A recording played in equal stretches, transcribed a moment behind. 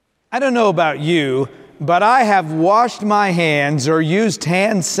I don't know about you, but I have washed my hands or used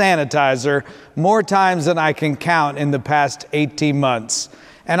hand sanitizer more times than I can count in the past 18 months.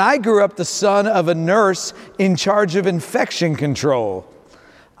 And I grew up the son of a nurse in charge of infection control.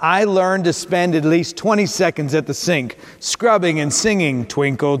 I learned to spend at least 20 seconds at the sink, scrubbing and singing,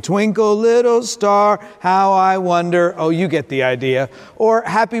 "Twinkle, twinkle, little star, how I wonder," oh, you get the idea, or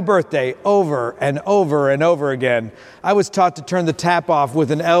 "Happy Birthday," over and over and over again. I was taught to turn the tap off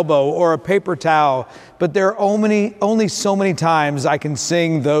with an elbow or a paper towel, but there are only so many times I can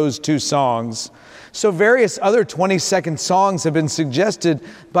sing those two songs. So various other 20-second songs have been suggested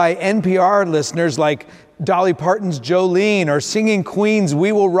by NPR listeners like Dolly Parton's Jolene, or singing Queen's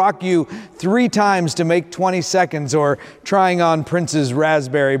 "We Will Rock You" 3 times to make 20 seconds, or trying on Prince's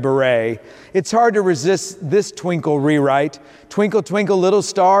Raspberry Beret. It's hard to resist this Twinkle rewrite. "Twinkle, twinkle, little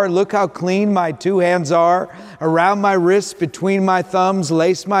star, look how clean my 2 hands are. Around my wrists, between my thumbs,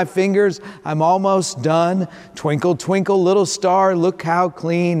 lace my fingers, I'm almost done. Twinkle, twinkle, little star, look how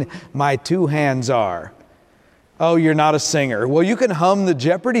clean my 2 hands are." Oh, you're not a singer. Well, you can hum the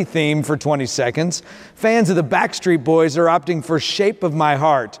Jeopardy theme for 20 seconds. Fans of the Backstreet Boys are opting for "Shape of My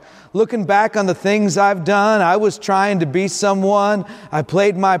Heart." Looking back on the things I've done, I was trying to be someone. I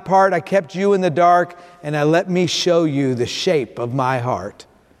played my part, I kept you in the dark, and I let me show you the shape of my heart.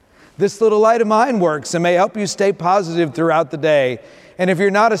 This little light of mine works and may help you stay positive throughout the day. And if you're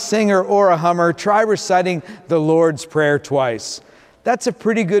not a singer or a hummer, try reciting the Lord's Prayer twice. That's a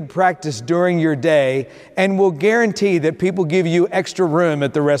pretty good practice during your day and will guarantee that people give you extra room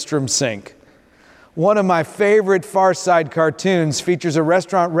at the restroom sink. One of my favorite Far Side cartoons features a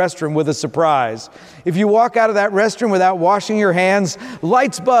restaurant restroom with a surprise. If you walk out of that restroom without washing your hands,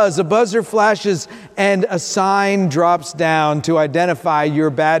 lights buzz, a buzzer flashes, and a sign drops down to identify your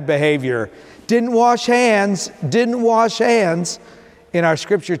bad behavior. Didn't wash hands, didn't wash hands. In our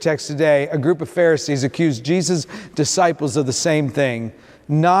scripture text today, a group of Pharisees accused Jesus' disciples of the same thing,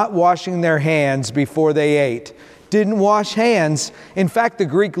 not washing their hands before they ate. Didn't wash hands. In fact, the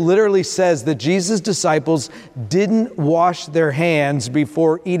Greek literally says that Jesus' disciples didn't wash their hands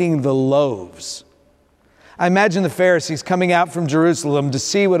before eating the loaves. I imagine the Pharisees coming out from Jerusalem to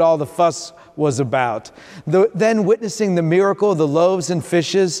see what all the fuss was about, then witnessing the miracle of the loaves and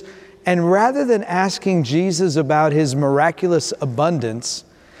fishes. And rather than asking Jesus about his miraculous abundance,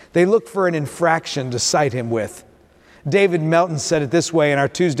 they looked for an infraction to cite him with. David Melton said it this way in our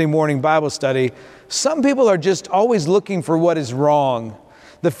Tuesday morning Bible study: "Some people are just always looking for what is wrong."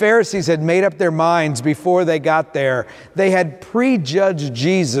 The Pharisees had made up their minds before they got there. They had prejudged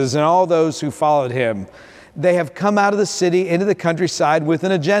Jesus and all those who followed him. They have come out of the city into the countryside with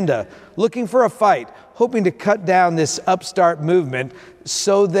an agenda, looking for a fight, hoping to cut down this upstart movement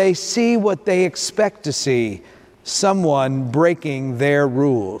so they see what they expect to see: someone breaking their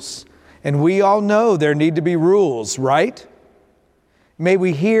rules. And we all know there need to be rules, right? May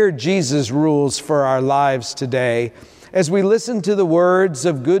we hear Jesus' rules for our lives today as we listen to the words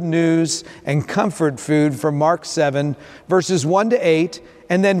of good news and comfort food from Mark 7, verses 1 to 8,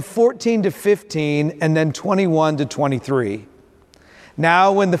 and then 14 to 15, and then 21 to 23.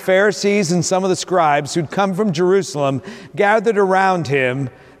 Now, when the Pharisees and some of the scribes who'd come from Jerusalem gathered around him,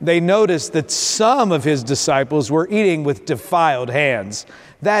 they noticed that some of his disciples were eating with defiled hands,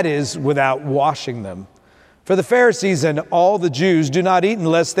 that is, without washing them. For the Pharisees and all the Jews do not eat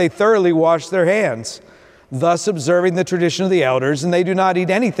unless they thoroughly wash their hands, thus observing the tradition of the elders, and they do not eat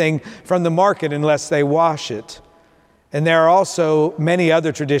anything from the market unless they wash it. And there are also many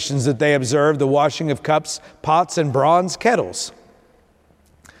other traditions that they observe: the washing of cups, pots, and bronze kettles.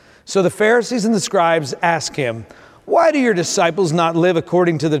 So the Pharisees and the scribes ask him, "Why do your disciples not live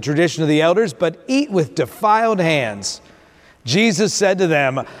according to the tradition of the elders, but eat with defiled hands?" Jesus said to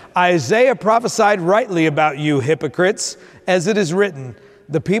them, "Isaiah prophesied rightly about you hypocrites, as it is written,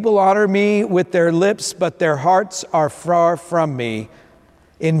 'The people honor me with their lips, but their hearts are far from me.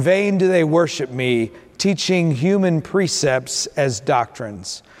 In vain do they worship me, teaching human precepts as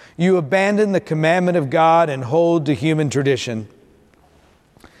doctrines. You abandon the commandment of God and hold to human tradition.'"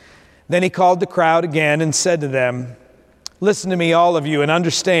 Then he called the crowd again and said to them, "Listen to me, all of you, and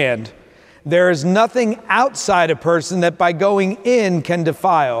understand. There is nothing outside a person that by going in can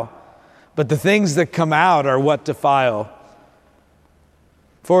defile, but the things that come out are what defile.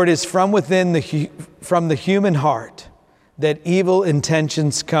 For it is from within from the human heart that evil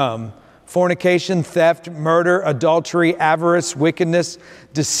intentions come: fornication, theft, murder, adultery, avarice, wickedness,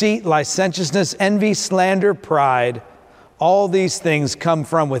 deceit, licentiousness, envy, slander, pride. All these things come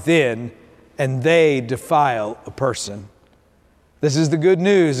from within, and they defile a person." This is the good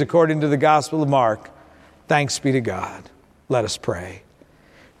news according to the Gospel of Mark. Thanks be to God. Let us pray.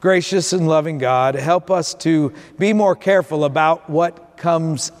 Gracious and loving God, help us to be more careful about what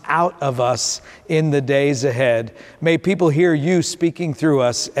comes out of us in the days ahead. May people hear you speaking through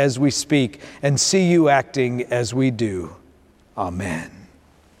us as we speak and see you acting as we do. Amen.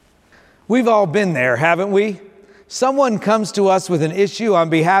 We've all been there, haven't we? Someone comes to us with an issue on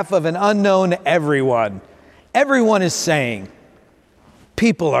behalf of an unknown everyone. Everyone is saying.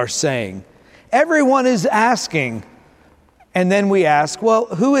 People are saying. Everyone is asking. And then we ask, well,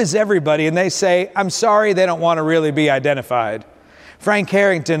 who is everybody? And they say, I'm sorry, they don't want to really be identified. Frank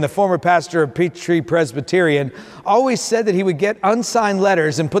Harrington, the former pastor of Peachtree Presbyterian, always said that he would get unsigned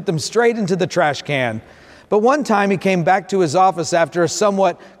letters and put them straight into the trash can. But one time he came back to his office after a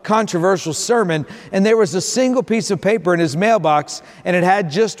somewhat controversial sermon, and there was a single piece of paper in his mailbox, and it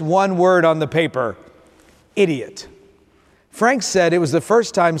had just one word on the paper: idiot. Frank said it was the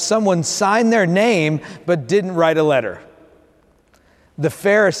first time someone signed their name but didn't write a letter. The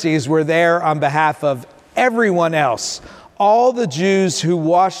Pharisees were there on behalf of everyone else, all the Jews who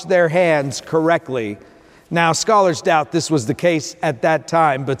washed their hands correctly. Now, scholars doubt this was the case at that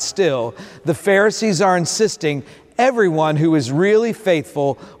time, but still, the Pharisees are insisting everyone who is really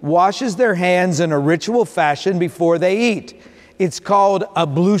faithful washes their hands in a ritual fashion before they eat. It's called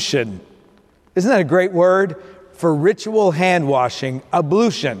ablution. Isn't that a great word for ritual hand washing?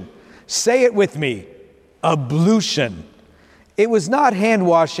 Ablution. Say it with me. Ablution. It was not hand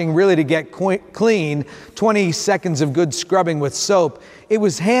washing really to get clean, 20 seconds of good scrubbing with soap. It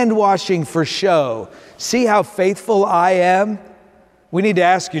was hand washing for show. See how faithful I am? We need to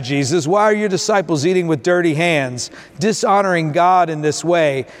ask you, Jesus, why are your disciples eating with dirty hands, dishonoring God in this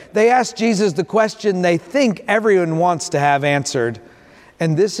way? They asked Jesus the question they think everyone wants to have answered.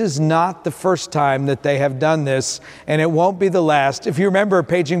 And this is not the first time that they have done this, and it won't be the last. If you remember,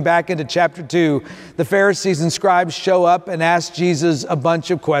 paging back into chapter 2, the Pharisees and scribes show up and ask Jesus a bunch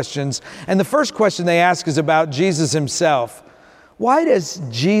of questions. And the first question they ask is about Jesus himself. Why does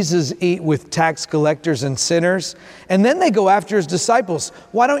Jesus eat with tax collectors and sinners? And then they go after his disciples.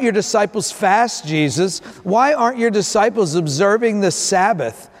 Why don't your disciples fast, Jesus? Why aren't your disciples observing the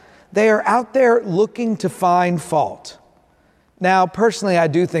Sabbath? They are out there looking to find fault. Now, personally, I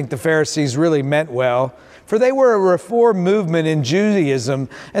do think the Pharisees really meant well, for they were a reform movement in Judaism,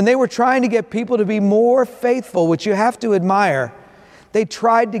 and they were trying to get people to be more faithful, which you have to admire. They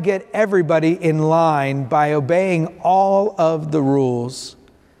tried to get everybody in line by obeying all of the rules.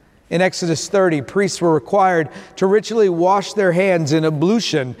 In Exodus 30, priests were required to ritually wash their hands in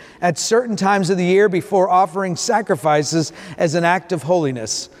ablution at certain times of the year before offering sacrifices as an act of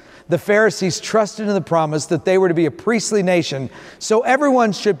holiness. The Pharisees trusted in the promise that they were to be a priestly nation, so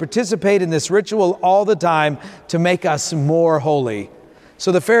everyone should participate in this ritual all the time to make us more holy.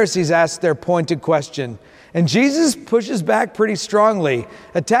 So the Pharisees asked their pointed question, and Jesus pushes back pretty strongly.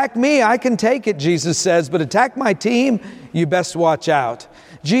 Attack me, I can take it, Jesus says, but attack my team, you best watch out.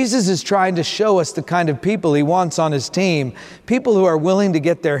 Jesus is trying to show us the kind of people he wants on his team, people who are willing to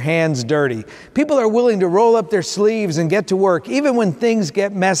get their hands dirty. People are willing to roll up their sleeves and get to work, even when things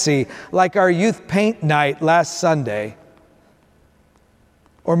get messy, like our youth paint night last Sunday.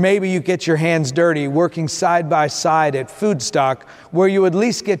 Or maybe you get your hands dirty working side by side at Foodstock, where you at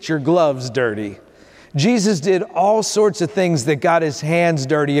least get your gloves dirty. Jesus did all sorts of things that got his hands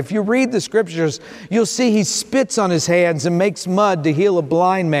dirty. If you read the scriptures, you'll see he spits on his hands and makes mud to heal a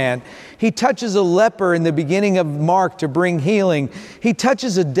blind man. He touches a leper in the beginning of Mark to bring healing. He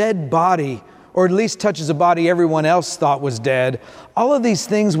touches a dead body, or at least touches a body everyone else thought was dead. All of these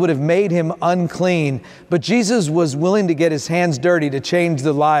things would have made him unclean, but Jesus was willing to get his hands dirty to change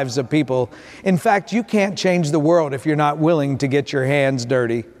the lives of people. In fact, you can't change the world if you're not willing to get your hands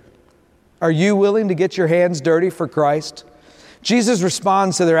dirty. Are you willing to get your hands dirty for Christ? Jesus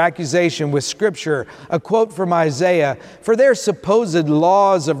responds to their accusation with scripture, a quote from Isaiah, "For their supposed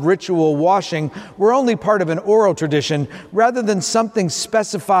laws of ritual washing were only part of an oral tradition rather than something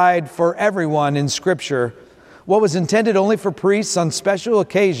specified for everyone in scripture. What was intended only for priests on special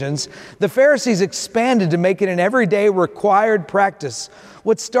occasions, the Pharisees expanded to make it an everyday required practice.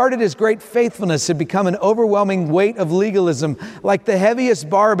 What started as great faithfulness had become an overwhelming weight of legalism, like the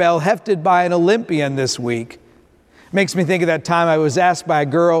heaviest barbell hefted by an Olympian this week." Makes me think of that time I was asked by a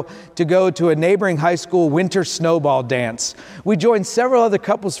girl to go to a neighboring high school winter snowball dance. We joined several other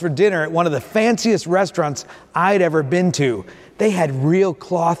couples for dinner at one of the fanciest restaurants I'd ever been to. They had real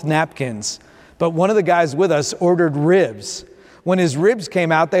cloth napkins, but one of the guys with us ordered ribs. When his ribs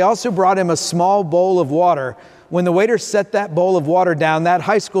came out, they also brought him a small bowl of water. When the waiter set that bowl of water down, that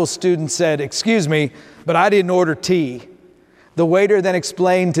high school student said, "Excuse me, but I didn't order tea." The waiter then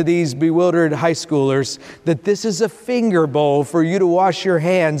explained to these bewildered high schoolers that this is a finger bowl for you to wash your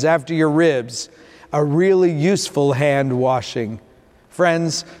hands after your ribs, a really useful hand washing.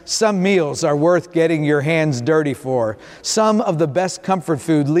 Friends, some meals are worth getting your hands dirty for. Some of the best comfort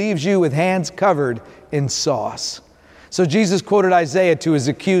food leaves you with hands covered in sauce. So Jesus quoted Isaiah to his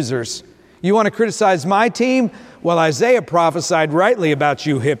accusers. You want to criticize my team? Well, Isaiah prophesied rightly about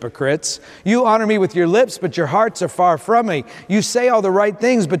you hypocrites. You honor me with your lips, but your hearts are far from me. You say all the right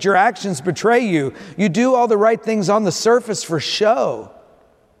things, but your actions betray you. You do all the right things on the surface for show,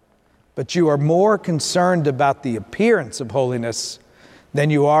 but you are more concerned about the appearance of holiness than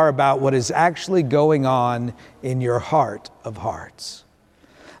you are about what is actually going on in your heart of hearts.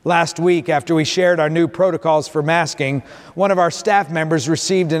 Last week, after we shared our new protocols for masking, one of our staff members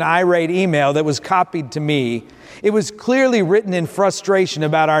received an irate email that was copied to me. It was clearly written in frustration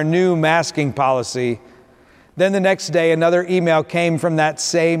about our new masking policy. Then the next day, another email came from that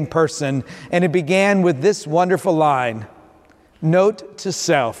same person, and it began with this wonderful line: Note to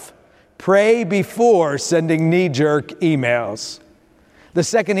self, pray before sending knee-jerk emails. The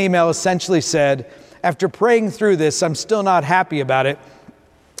second email essentially said, after praying through this, I'm still not happy about it,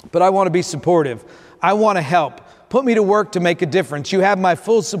 but I want to be supportive. I want to help. Put me to work to make a difference. You have my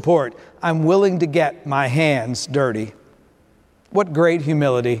full support. I'm willing to get my hands dirty. What great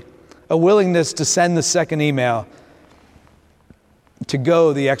humility. A willingness to send the second email, to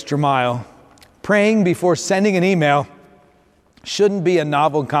go the extra mile. Praying before sending an email shouldn't be a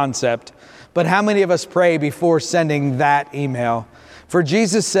novel concept, but how many of us pray before sending that email? For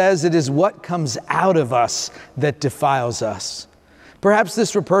Jesus says it is what comes out of us that defiles us. Perhaps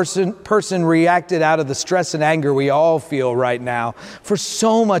this person reacted out of the stress and anger we all feel right now, for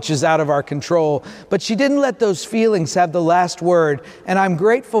so much is out of our control. But she didn't let those feelings have the last word, and I'm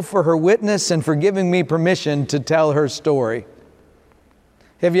grateful for her witness and for giving me permission to tell her story.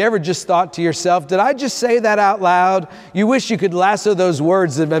 Have you ever just thought to yourself, did I just say that out loud? You wish you could lasso those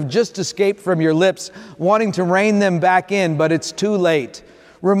words that have just escaped from your lips, wanting to rein them back in, but it's too late.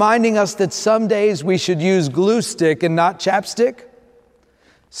 Reminding us that some days we should use glue stick and not chapstick.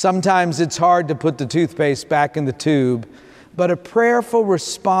 Sometimes it's hard to put the toothpaste back in the tube, but a prayerful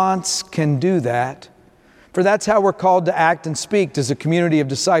response can do that. For that's how we're called to act and speak as a community of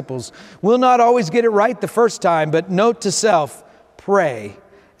disciples. We'll not always get it right the first time, but note to self, pray,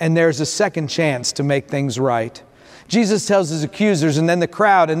 and there's a second chance to make things right. Jesus tells his accusers and then the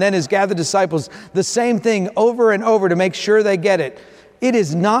crowd and then his gathered disciples the same thing over and over to make sure they get it. It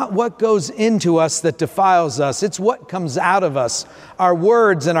is not what goes into us that defiles us. It's what comes out of us, our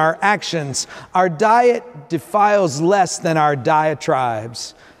words and our actions. Our diet defiles less than our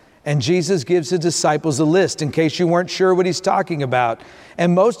diatribes. And Jesus gives his disciples a list in case you weren't sure what he's talking about.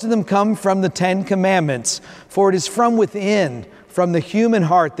 And most of them come from the 10 Commandments. For it is from within, from the human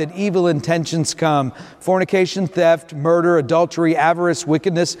heart, that evil intentions come. Fornication, theft, murder, adultery, avarice,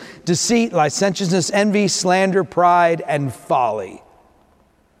 wickedness, deceit, licentiousness, envy, slander, pride, and folly.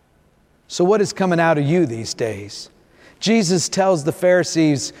 So what is coming out of you these days? Jesus tells the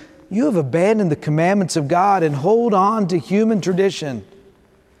Pharisees, you have abandoned the commandments of God and hold on to human tradition.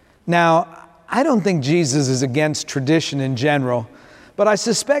 Now, I don't think Jesus is against tradition in general, but I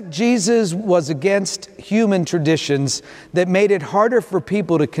suspect Jesus was against human traditions that made it harder for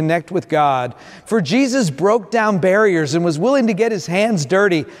people to connect with God. For Jesus broke down barriers and was willing to get his hands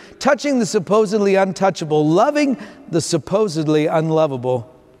dirty, touching the supposedly untouchable, loving the supposedly unlovable.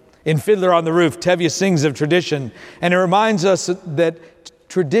 In Fiddler on the Roof, Tevye sings of tradition, and it reminds us that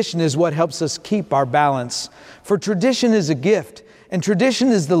tradition is what helps us keep our balance. For tradition is a gift, and tradition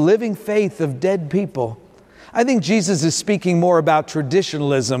is the living faith of dead people. I think Jesus is speaking more about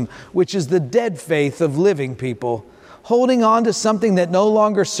traditionalism, which is the dead faith of living people, holding on to something that no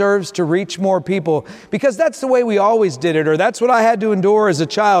longer serves to reach more people, because that's the way we always did it, or that's what I had to endure as a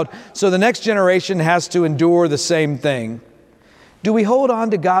child, so the next generation has to endure the same thing. Do we hold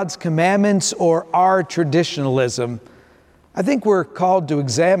on to God's commandments or our traditionalism? I think we're called to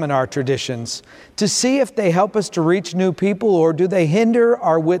examine our traditions, to see if they help us to reach new people or do they hinder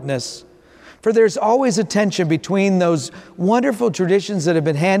our witness. For there's always a tension between those wonderful traditions that have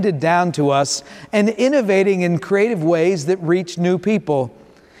been handed down to us and innovating in creative ways that reach new people.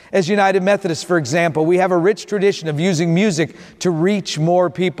 As United Methodists, for example, we have a rich tradition of using music to reach more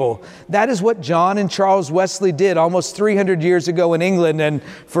people. That is what John and Charles Wesley did almost 300 years ago in England and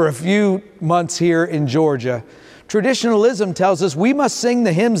for a few months here in Georgia. Traditionalism tells us we must sing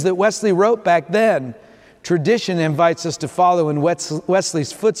the hymns that Wesley wrote back then. Tradition invites us to follow in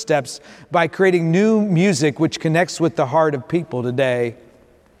Wesley's footsteps by creating new music which connects with the heart of people today.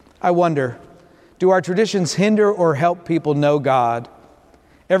 I wonder, Do our traditions hinder or help people know God?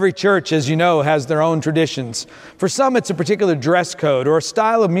 Every church, as you know, has their own traditions. For some, it's a particular dress code or a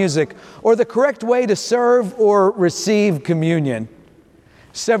style of music or the correct way to serve or receive communion.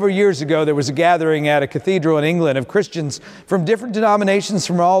 Several years ago, there was a gathering at a cathedral in England of Christians from different denominations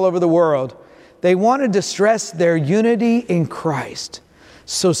from all over the world. They wanted to stress their unity in Christ.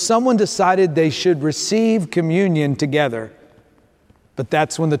 So someone decided they should receive communion together. But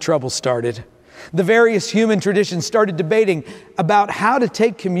that's when the trouble started. The various human traditions started debating about how to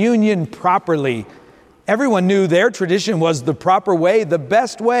take communion properly. Everyone knew their tradition was the proper way, the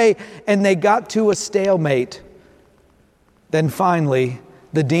best way, and they got to a stalemate. Then finally,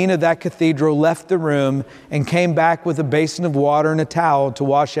 the dean of that cathedral left the room and came back with a basin of water and a towel to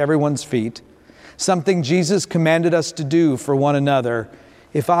wash everyone's feet, something Jesus commanded us to do for one another.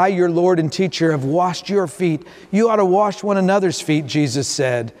 If I, your Lord and teacher, have washed your feet, you ought to wash one another's feet, Jesus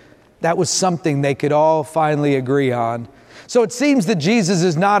said. That was something they could all finally agree on. So it seems that Jesus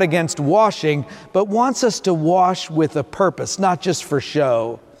is not against washing, but wants us to wash with a purpose, not just for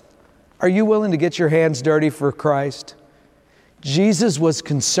show. Are you willing to get your hands dirty for Christ? Jesus was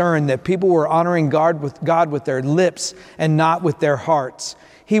concerned that people were honoring God with their lips and not with their hearts.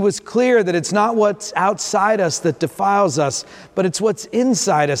 He was clear that it's not what's outside us that defiles us, but it's what's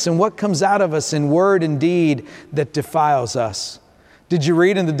inside us and what comes out of us in word and deed that defiles us. Did you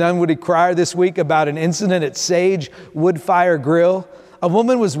read in the Dunwoody Crier this week about an incident at Sage Woodfire Grill? A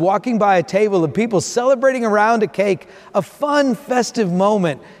woman was walking by a table of people celebrating around a cake, a fun, festive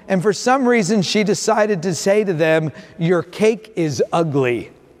moment. And for some reason, she decided to say to them, "Your cake is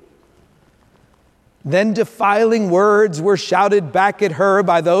ugly." Then defiling words were shouted back at her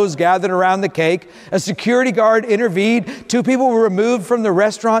by those gathered around the cake. A security guard intervened. 2 people were removed from the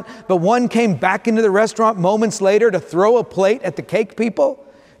restaurant, but one came back into the restaurant moments later to throw a plate at the cake people.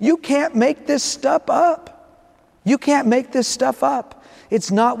 You can't make this stuff up. You can't make this stuff up. It's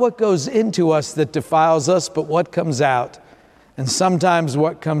not what goes into us that defiles us, but what comes out. And sometimes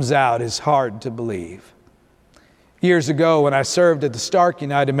what comes out is hard to believe. Years ago, when I served at the Stark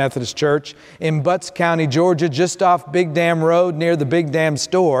United Methodist Church in Butts County, Georgia, just off Big Dam Road near the Big Dam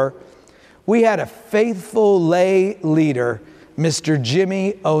store, we had a faithful lay leader, Mr.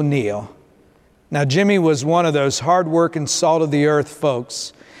 Jimmy O'Neill. Now, Jimmy was one of those hard-working, salt-of-the-earth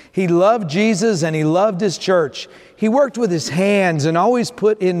folks. He loved Jesus and he loved his church. He worked with his hands and always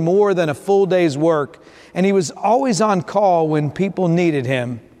put in more than a full day's work, and he was always on call when people needed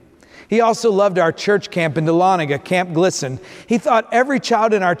him. He also loved our church camp in Dahlonega, Camp Glisten. He thought every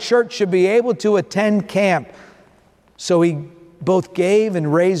child in our church should be able to attend camp. So he both gave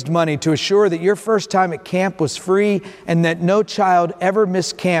and raised money to assure that your first time at camp was free and that no child ever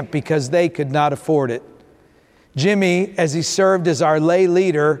missed camp because they could not afford it. Jimmy, as he served as our lay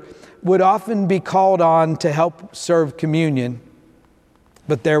leader, would often be called on to help serve communion.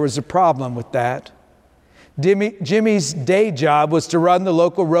 But there was a problem with that. Jimmy's day job was to run the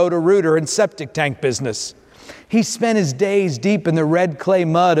local Roto-Rooter and septic tank business. He spent his days deep in the red clay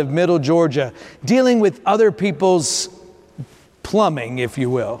mud of Middle Georgia, dealing with other people's plumbing, if you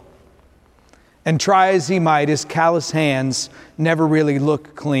will. And try as he might, his callous hands never really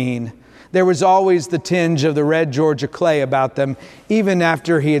looked clean. There was always the tinge of the red Georgia clay about them, even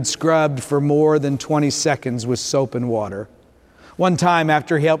after he had scrubbed for more than 20 seconds with soap and water. One time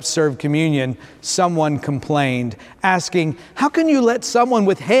after he helped serve communion, someone complained, asking, "How can you let someone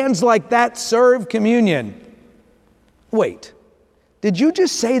with hands like that serve communion?" Wait, did you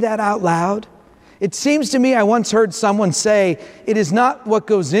just say that out loud? It seems to me I once heard someone say, it is not what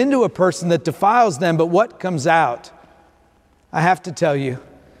goes into a person that defiles them, but what comes out. I have to tell you,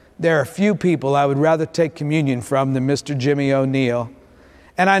 there are few people I would rather take communion from than Mr. Jimmy O'Neill.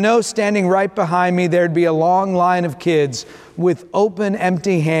 And I know standing right behind me, there'd be a long line of kids with open,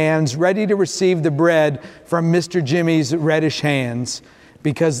 empty hands, ready to receive the bread from Mr. Jimmy's reddish hands,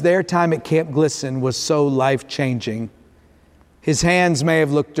 because their time at Camp Glisten was so life-changing. His hands may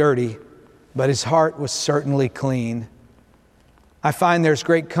have looked dirty, but his heart was certainly clean. I find there's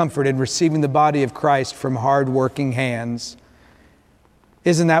great comfort in receiving the body of Christ from hard-working hands.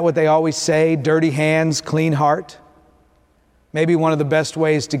 Isn't that what they always say? Dirty hands, clean heart? Maybe one of the best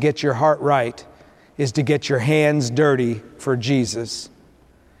ways to get your heart right is to get your hands dirty for Jesus.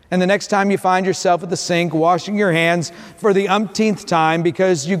 And the next time you find yourself at the sink washing your hands for the umpteenth time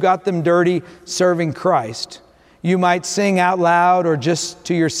because you got them dirty serving Christ, you might sing out loud or just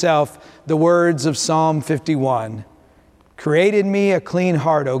to yourself the words of Psalm 51. Create in me a clean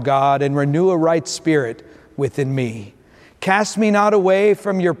heart, O God, and renew a right spirit within me. Cast me not away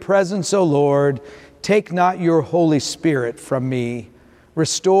from your presence, O Lord. Take not your Holy Spirit from me.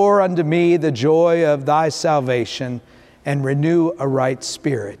 Restore unto me the joy of thy salvation, and renew a right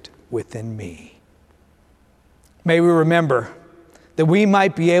spirit within me. May we remember that we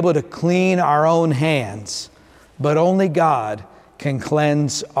might be able to clean our own hands, but only God can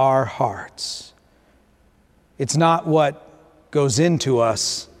cleanse our hearts. It's not what goes into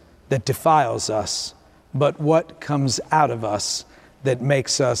us that defiles us, but what comes out of us that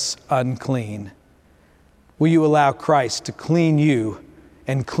makes us unclean. Will you allow Christ to clean you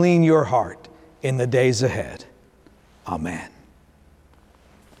and clean your heart in the days ahead? Amen.